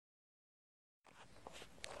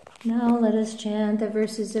Now let us chant the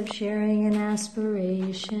verses of sharing and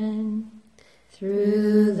aspiration.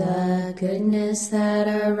 Through the goodness that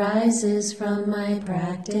arises from my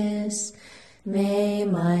practice, may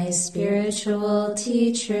my spiritual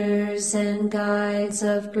teachers and guides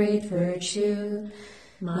of great virtue,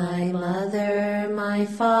 my mother, my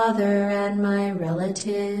father, and my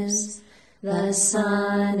relatives, the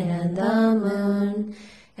sun and the moon,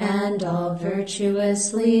 and all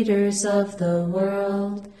virtuous leaders of the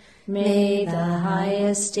world, may the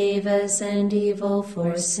highest devas and evil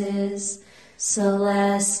forces,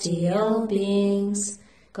 celestial beings,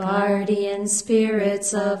 guardian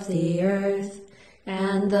spirits of the earth,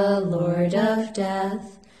 and the Lord of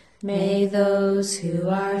Death, may those who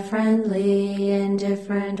are friendly,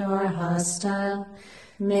 indifferent, or hostile,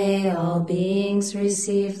 may all beings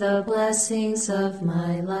receive the blessings of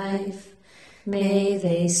my life. May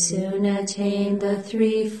they soon attain the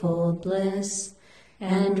threefold bliss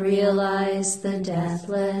and realize the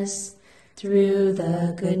deathless. Through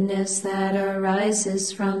the goodness that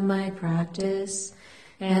arises from my practice,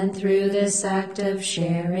 and through this act of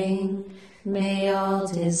sharing, may all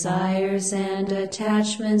desires and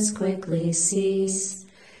attachments quickly cease,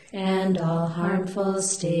 and all harmful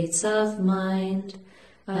states of mind,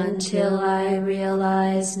 until I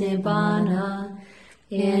realize Nibbana.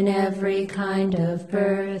 In every kind of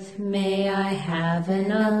birth, may I have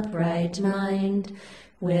an upright mind,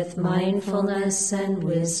 with mindfulness and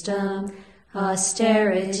wisdom,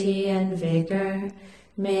 austerity and vigor.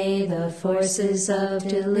 May the forces of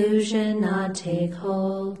delusion not take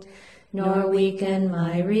hold, nor weaken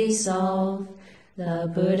my resolve.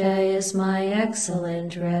 The Buddha is my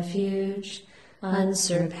excellent refuge.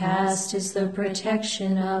 Unsurpassed is the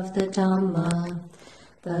protection of the Dhamma.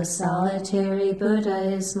 The solitary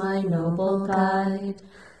Buddha is my noble guide.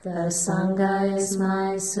 The Sangha is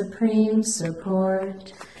my supreme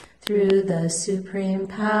support. Through the supreme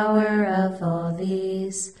power of all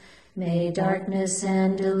these, may darkness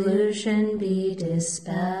and delusion be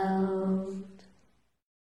dispelled.